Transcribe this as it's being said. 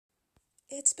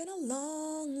It's been a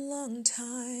long, long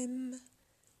time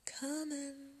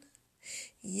coming.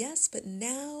 Yes, but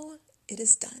now it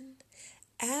is done.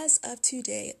 As of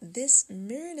today, this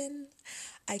morning,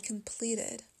 I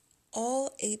completed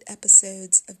all 8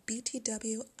 episodes of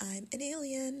BTW, I'm an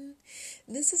Alien.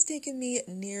 This has taken me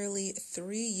nearly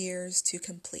 3 years to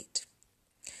complete.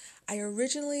 I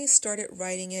originally started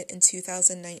writing it in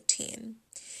 2019,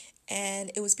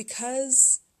 and it was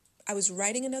because I was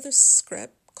writing another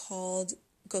script called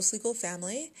Ghostly Ghoul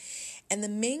Family, and the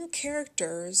main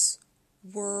characters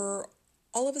were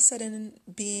all of a sudden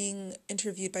being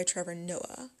interviewed by Trevor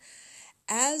Noah.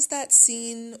 As that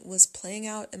scene was playing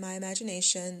out in my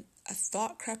imagination, a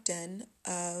thought crept in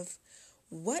of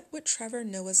what would Trevor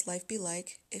Noah's life be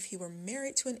like if he were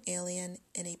married to an alien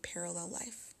in a parallel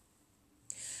life?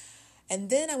 And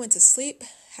then I went to sleep,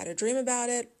 had a dream about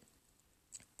it.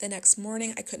 The next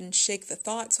morning, I couldn't shake the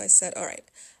thought, so I said, all right,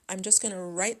 I'm just going to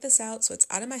write this out so it's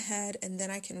out of my head, and then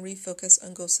I can refocus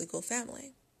on Ghostly Ghoul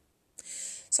Family.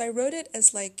 So I wrote it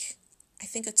as I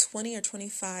think a 20 or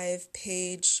 25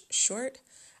 page short.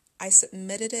 I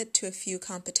submitted it to a few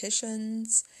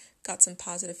competitions, got some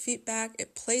positive feedback.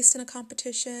 It placed in a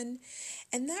competition,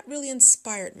 and that really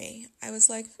inspired me. I was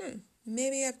like,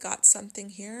 maybe I've got something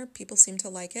here. People seem to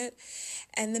like it.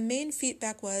 And the main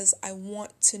feedback was, I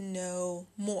want to know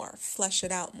more, flesh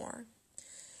it out more.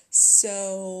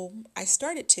 So I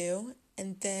started to,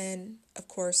 and then, of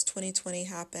course, 2020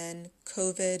 happened.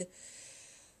 COVID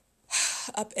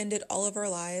upended all of our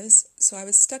lives. So I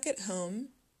was stuck at home,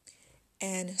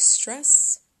 and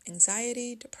stress,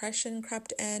 anxiety, depression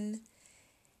crept in,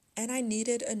 and I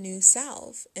needed a new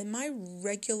salve. In my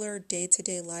regular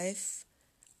day-to-day life,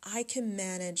 I can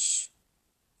manage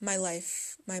my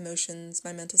life, my emotions,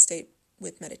 my mental state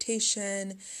with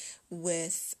meditation,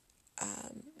 with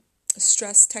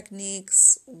stress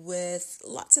techniques, with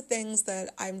lots of things that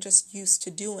I'm just used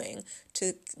to doing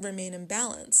to remain in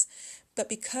balance. But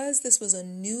because this was a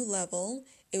new level,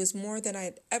 it was more than I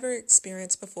had ever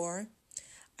experienced before,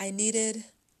 I needed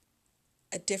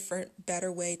a different, better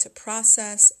way to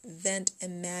process, vent,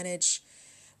 and manage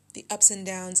the ups and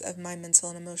downs of my mental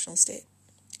and emotional state.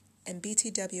 And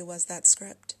BTW was that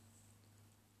script.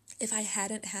 If I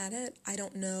hadn't had it, I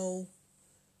don't know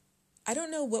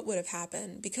what would have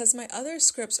happened, because my other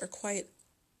scripts are quite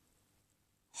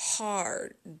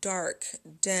hard, dark,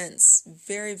 dense,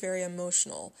 very, very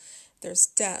emotional. There's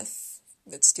death.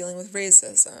 It's dealing with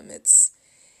racism.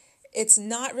 It's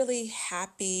not really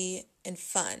happy and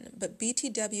fun, but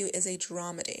BTW is a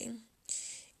dramedy.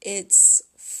 It's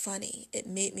funny. It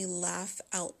made me laugh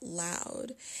out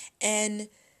loud. And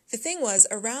the thing was,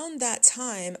 around that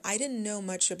time, I didn't know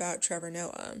much about Trevor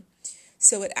Noah.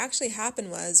 So what actually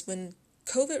happened was, when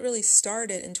COVID really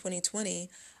started in 2020,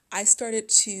 I started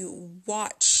to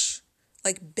watch,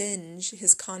 binge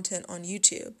his content on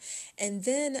YouTube. And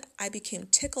then I became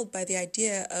tickled by the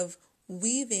idea of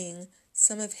weaving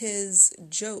some of his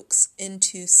jokes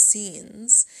into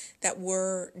scenes that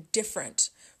were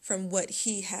different from what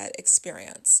he had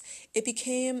experienced. It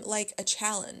became like a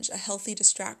challenge, a healthy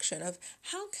distraction of,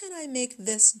 how can I make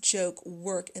this joke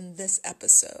work in this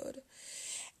episode?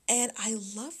 And I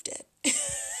loved it.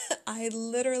 I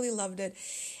literally loved it.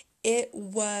 It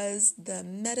was the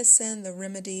medicine, the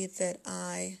remedy that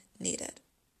I needed.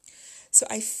 So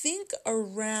I think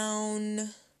around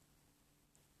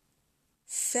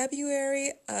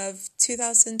February of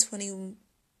 2020,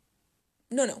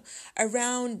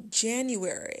 around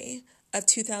January of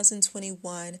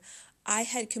 2021, I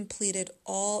had completed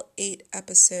all 8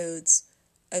 episodes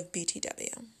of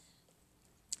BTW.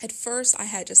 At first, I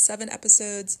had just 7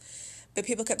 episodes, but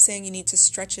people kept saying you need to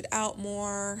stretch it out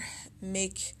more,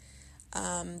 make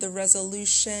the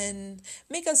resolution,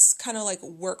 make us kind of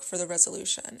work for the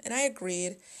resolution. And I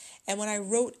agreed. And when I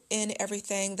wrote in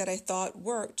everything that I thought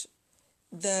worked,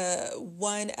 the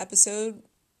one episode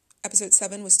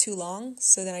 7 was too long,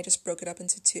 so then I just broke it up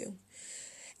into 2.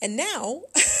 And now,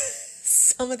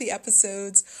 some of the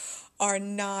episodes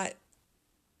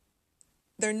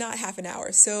they're not half an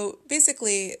hour. So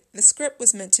basically, the script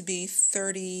was meant to be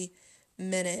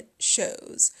 30-minute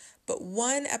shows, but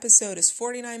one episode is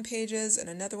 49 pages and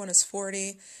another one is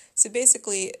 40. So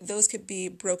basically, those could be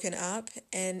broken up,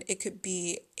 and it could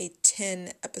be a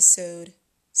 10-episode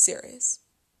series.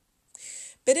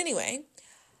 But anyway,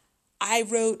 I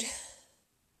wrote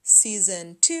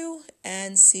season 2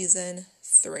 and season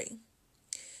 3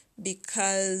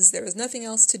 because there was nothing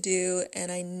else to do,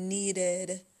 and I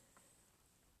needed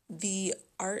the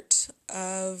art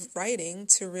of writing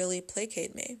to really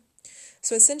placate me.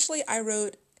 So essentially, I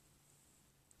wrote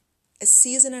a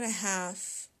season and a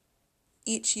half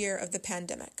each year of the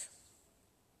pandemic.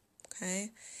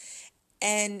 okay?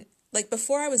 And like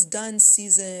before I was done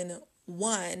season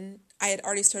 1, I had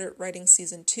already started writing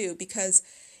season 2 because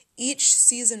each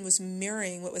season was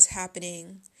mirroring what was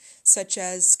happening, such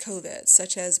as COVID,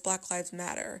 such as Black Lives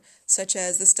Matter, such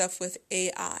as the stuff with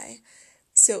AI.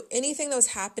 So anything that was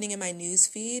happening in my news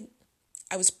feed,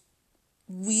 I was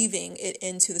weaving it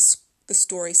into the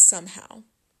story somehow.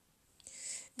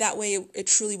 That way it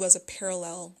truly was a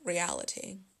parallel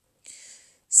reality.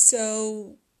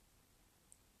 So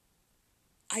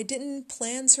I didn't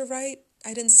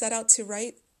set out to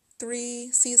write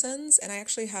 3 seasons, and I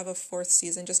actually have a 4th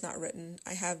season, just not written.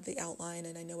 I have the outline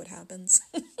and I know what happens.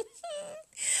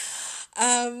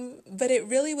 But it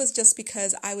really was just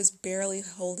because I was barely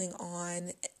holding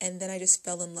on, and then I just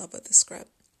fell in love with the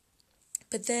script.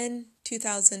 But then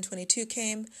 2022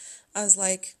 came. I was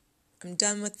like, I'm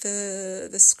done with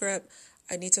the script.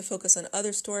 I need to focus on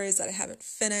other stories that I haven't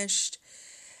finished.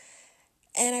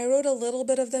 And I wrote a little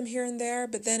bit of them here and there,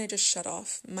 but then it just shut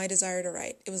off. My desire to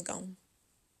write, it was gone.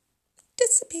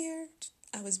 Disappeared.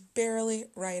 I was barely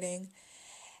writing.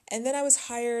 And then I was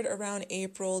hired around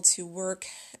April to work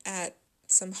at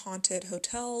some haunted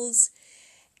hotels.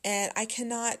 And I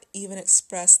cannot even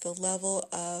express the level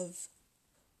of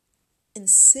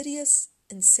insidious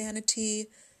insanity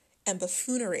and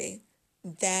buffoonery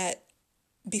that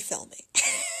befell me.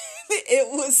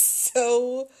 It was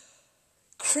so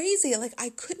crazy. Like, I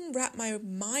couldn't wrap my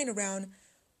mind around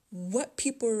what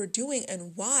people were doing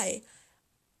and why.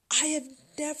 I have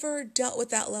never dealt with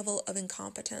that level of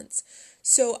incompetence.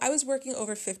 So I was working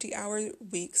over 50-hour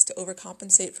weeks to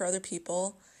overcompensate for other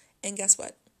people. And guess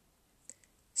what?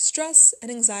 Stress and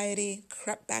anxiety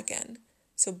crept back in.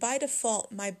 So by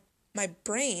default, my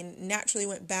brain naturally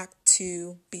went back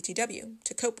to BTW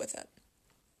to cope with it.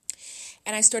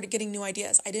 And I started getting new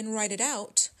ideas. I didn't write it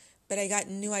out, but I got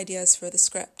new ideas for the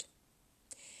script.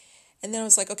 And then I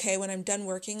was like, okay, when I'm done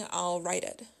working, I'll write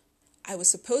it. I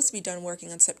was supposed to be done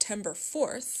working on September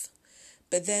 4th,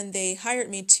 but then they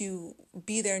hired me to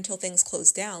be there until things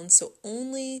closed down. So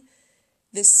only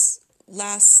this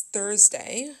last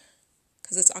Thursday,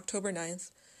 because it's October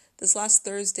 9th, this last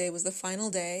Thursday was the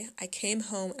final day. I came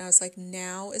home and I was like,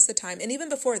 now is the time. And even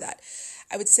before that,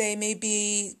 I would say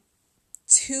maybe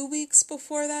 2 weeks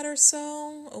before that or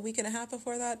so, a week and a half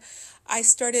before that, I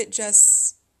started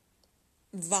just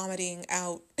vomiting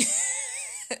out.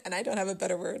 And I don't have a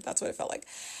better word. That's what it felt like.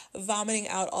 Vomiting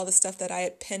out all the stuff that I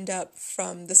had pinned up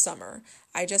from the summer.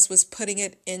 I just was putting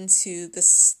it into the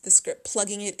script,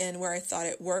 plugging it in where I thought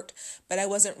it worked, but I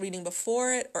wasn't reading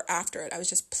before it or after it. I was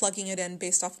just plugging it in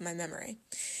based off of my memory.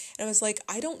 And I was like,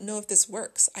 I don't know if this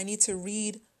works. I need to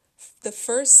read the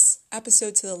first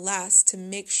episode to the last to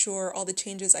make sure all the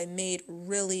changes I made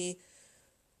really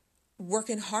work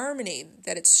in harmony,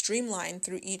 that it's streamlined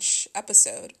through each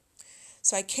episode.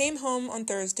 So I came home on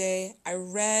Thursday, I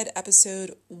read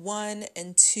episode 1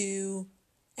 and 2,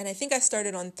 and I think I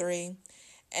started on 3.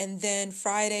 And then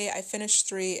Friday, I finished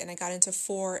 3, and I got into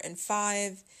 4 and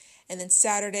 5. And then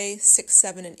Saturday, 6,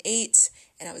 7, and 8.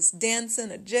 And I was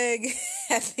dancing a jig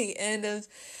at the end of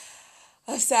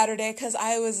Saturday because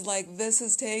I was like, this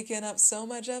is taking up so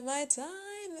much of my time.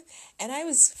 And I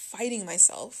was fighting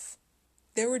myself.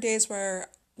 There were days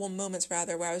moments where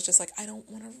I was just like, I don't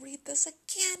want to read this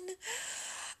again.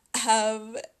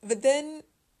 But then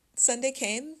Sunday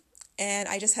came and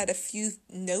I just had a few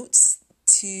notes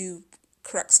to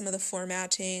correct some of the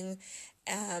formatting,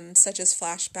 such as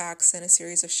flashbacks and a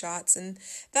series of shots. And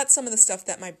that's some of the stuff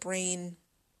that my brain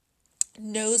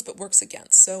knows but works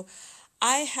against. So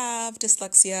I have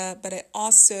dyslexia, but I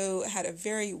also had a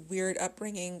very weird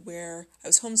upbringing where I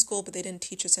was homeschooled, but they didn't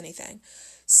teach us anything.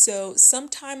 So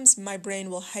sometimes my brain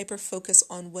will hyper-focus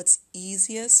on what's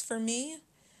easiest for me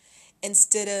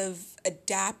instead of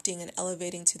adapting and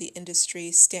elevating to the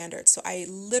industry standards. So I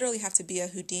literally have to be a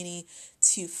Houdini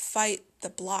to fight the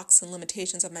blocks and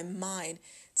limitations of my mind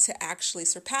to actually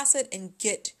surpass it and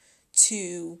get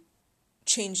to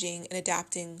changing and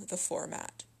adapting the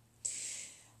format.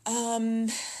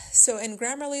 So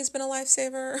Grammarly has been a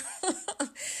lifesaver.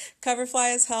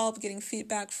 Coverfly has helped, getting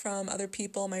feedback from other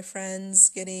people, my friends,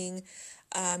 getting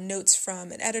notes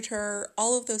from an editor.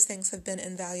 All of those things have been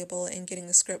invaluable in getting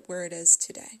the script where it is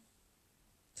today.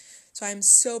 So I'm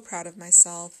so proud of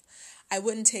myself. I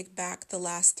wouldn't take back the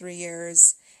last 3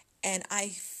 years, and I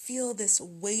feel this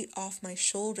weight off my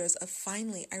shoulders of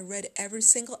finally, I read every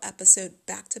single episode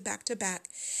back to back to back,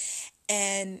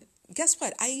 and guess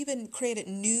what? I even created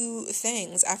new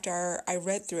things after I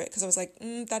read through it because I was like,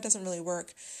 that doesn't really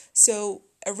work. So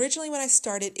originally when I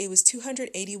started, it was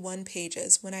 281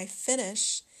 pages. When I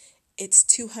finished, it's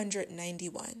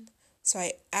 291. So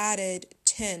I added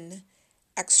 10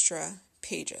 extra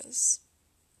pages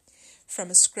from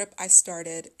a script I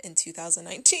started in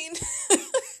 2019.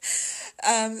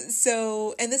 And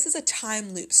this is a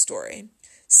time loop story.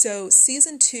 So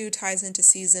season 2 ties into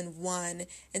season 1,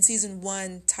 and season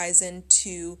 1 ties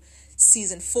into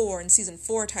season 4, and season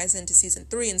 4 ties into season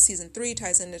 3, and season 3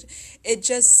 ties into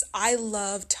I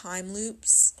love time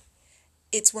loops.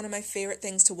 It's one of my favorite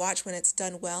things to watch when it's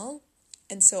done well.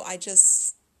 And so I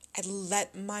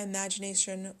let my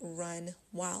imagination run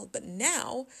wild. But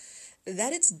now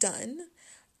that it's done,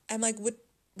 I'm like, what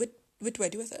do I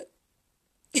do with it?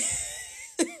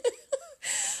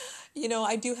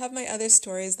 I do have my other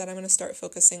stories that I'm going to start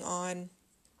focusing on.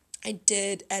 I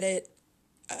did edit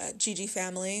Gigi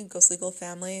Family, Ghost Legal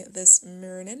Family, this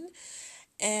morning,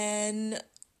 and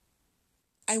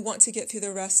I want to get through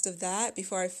the rest of that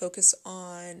before I focus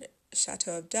on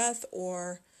Chateau of Death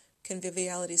or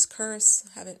Conviviality's Curse.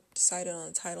 I haven't decided on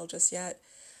the title just yet.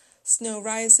 Snow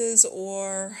Rises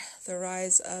or The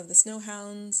Rise of the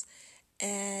Snowhounds,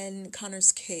 and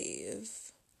Connor's Cave.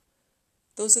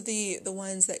 Those are the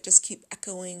ones that just keep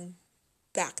echoing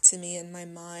back to me in my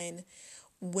mind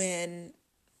when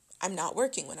I'm not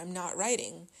working, when I'm not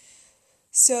writing.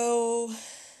 So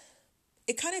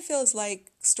it kind of feels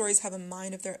like stories have a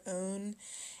mind of their own,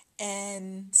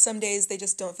 and some days they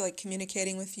just don't feel like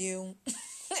communicating with you,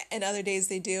 and other days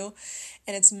they do.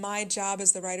 And it's my job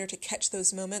as the writer to catch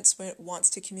those moments when it wants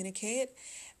to communicate,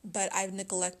 but I've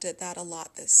neglected that a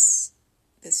lot this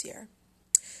year.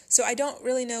 So I don't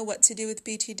really know what to do with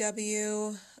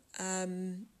BTW.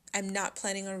 I'm not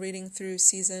planning on reading through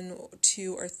season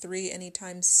 2 or 3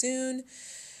 anytime soon.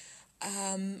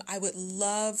 I would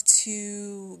love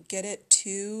to get it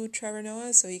to Trevor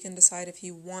Noah so he can decide if he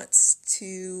wants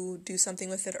to do something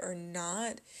with it or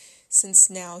not, since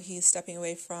now he's stepping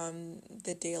away from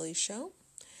The Daily Show.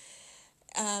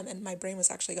 And my brain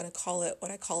was actually going to call it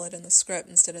what I call it in the script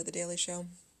instead of The Daily Show.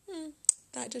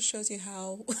 That just shows you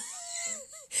how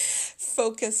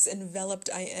focused, enveloped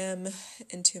I am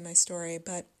into my story.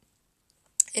 But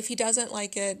if he doesn't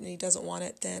like it and he doesn't want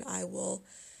it, then I will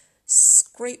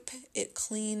scrape it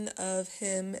clean of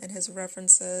him and his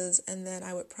references, and then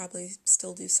I would probably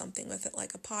still do something with it,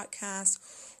 like a podcast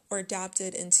or adapt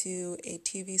it into a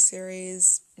TV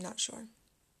series. Not sure.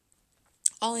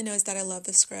 All I know is that I love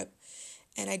the script,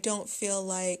 and I don't feel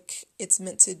like it's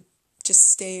meant to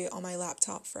just stay on my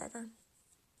laptop forever.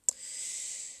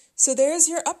 So there's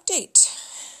your update.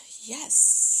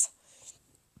 Yes.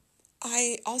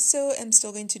 I also am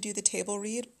still going to do the table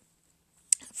read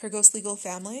for Ghost Legal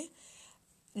Family.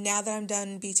 Now that I'm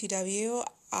done BTW,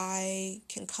 I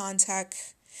can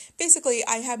contact... Basically,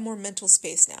 I have more mental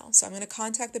space now. So I'm going to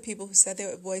contact the people who said they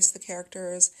would voice the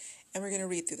characters, and we're going to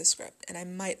read through the script. And I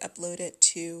might upload it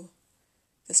to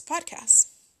this podcast.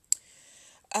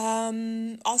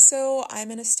 Also,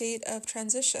 I'm in a state of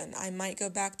transition. I might go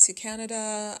back to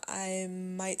Canada. I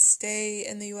might stay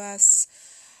in the U.S.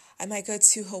 I might go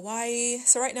to Hawaii.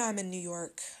 So right now I'm in New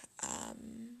York.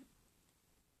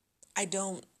 I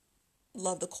don't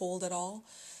love the cold at all.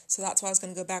 So that's why I was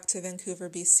going to go back to Vancouver,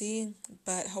 BC.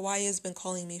 But Hawaii has been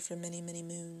calling me for many, many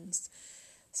moons.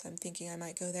 So I'm thinking I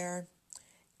might go there.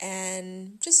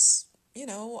 And just,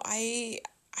 I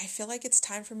feel like it's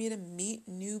time for me to meet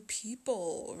new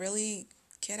people, really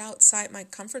get outside my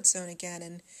comfort zone again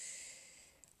and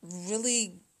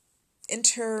really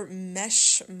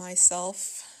intermesh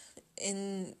myself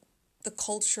in the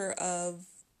culture of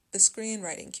the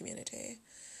screenwriting community.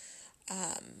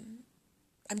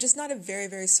 I'm just not a very,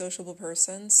 very sociable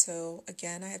person, so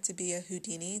again, I have to be a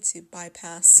Houdini to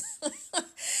bypass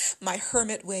my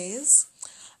hermit ways.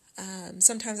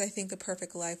 Sometimes I think the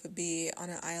perfect life would be on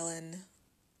an island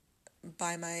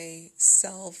by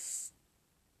myself,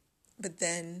 but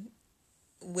then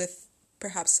with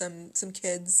perhaps some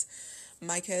kids,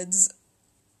 my kids,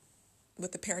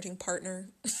 with a parenting partner,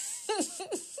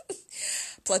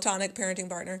 platonic parenting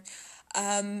partner.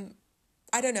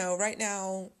 I don't know. Right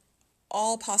now,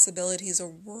 all possibilities are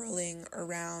whirling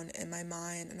around in my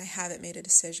mind, and I haven't made a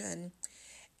decision.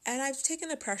 And I've taken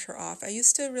the pressure off. I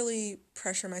used to really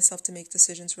pressure myself to make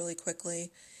decisions really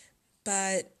quickly,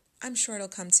 but I'm sure it'll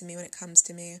come to me when it comes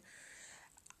to me.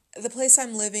 The place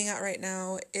I'm living at right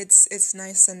now, it's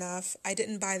nice enough. I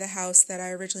didn't buy the house that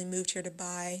I originally moved here to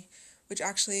buy, which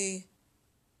actually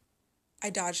I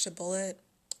dodged a bullet.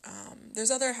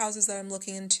 There's other houses that I'm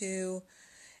looking into,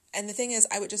 and the thing is,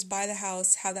 I would just buy the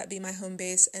house, have that be my home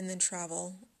base, and then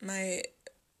travel. My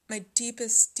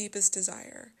deepest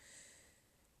desire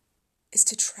is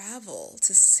to travel,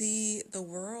 to see the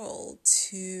world,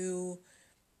 to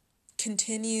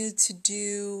continue to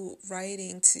do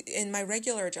writing in my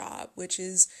regular job, which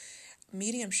is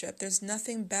mediumship. There's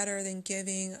nothing better than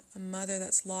giving a mother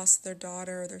that's lost their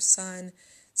daughter or their son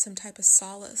some type of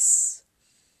solace.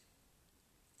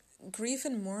 Grief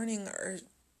and mourning are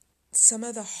some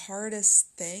of the hardest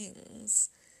things.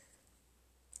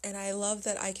 And I love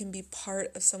that I can be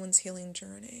part of someone's healing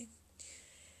journey.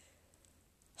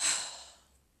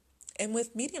 And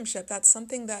with mediumship, that's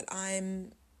something that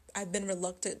I've been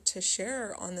reluctant to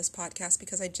share on this podcast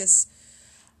because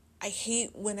I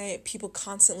hate when people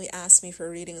constantly ask me for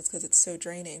readings because it's so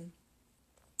draining.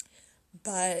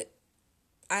 But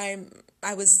I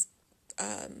was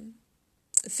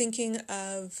thinking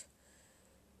of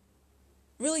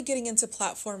really getting into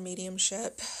platform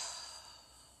mediumship.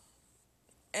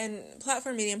 And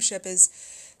platform mediumship is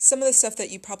some of the stuff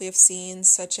that you probably have seen,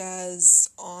 such as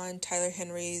on Tyler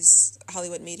Henry's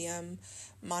Hollywood Medium,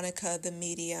 Monica the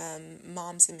Medium,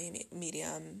 Mom's the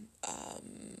Medium.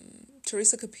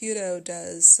 Teresa Caputo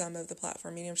does some of the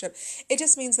platform mediumship. It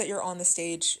just means that you're on the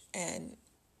stage and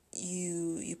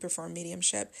you perform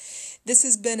mediumship. This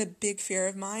has been a big fear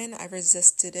of mine. I've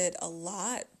resisted it a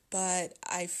lot, but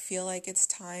I feel like it's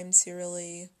time to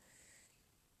really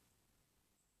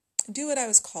do what I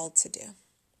was called to do.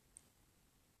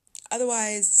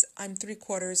 Otherwise, I'm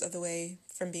 3/4 of the way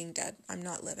from being dead. I'm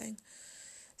not living.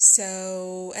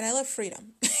 So, and I love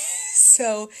freedom.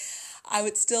 So I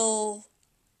would still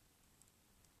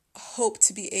hope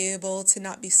to be able to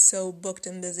not be so booked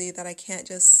and busy that I can't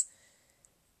just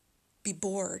be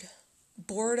bored.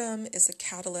 Boredom is a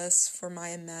catalyst for my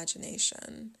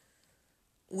imagination.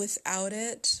 Without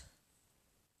it,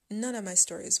 none of my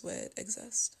stories would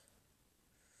exist.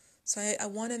 So I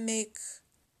want to make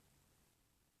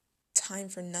time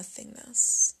for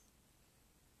nothingness,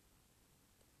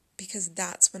 because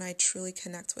that's when I truly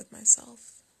connect with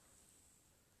myself.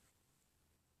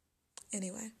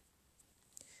 Anyway,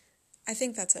 I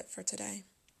think that's it for today.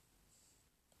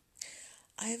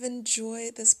 I've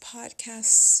enjoyed this podcast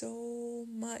so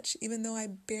much, even though I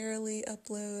barely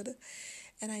upload.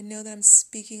 And I know that I'm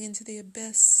speaking into the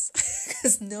abyss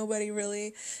because nobody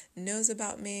really knows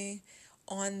about me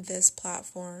on this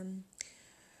platform.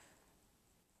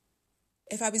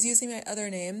 If I was using my other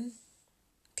name,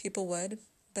 people would,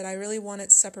 but I really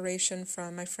wanted separation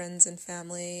from my friends and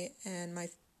family and my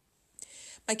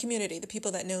community, the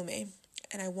people that know me.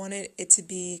 And I wanted it to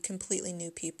be completely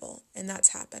new people. And that's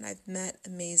happened. I've met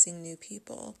amazing new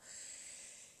people.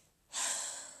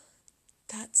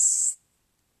 That's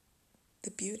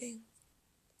the beauty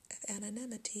of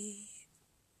anonymity.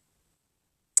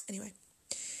 Anyway,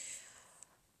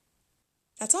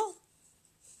 that's all.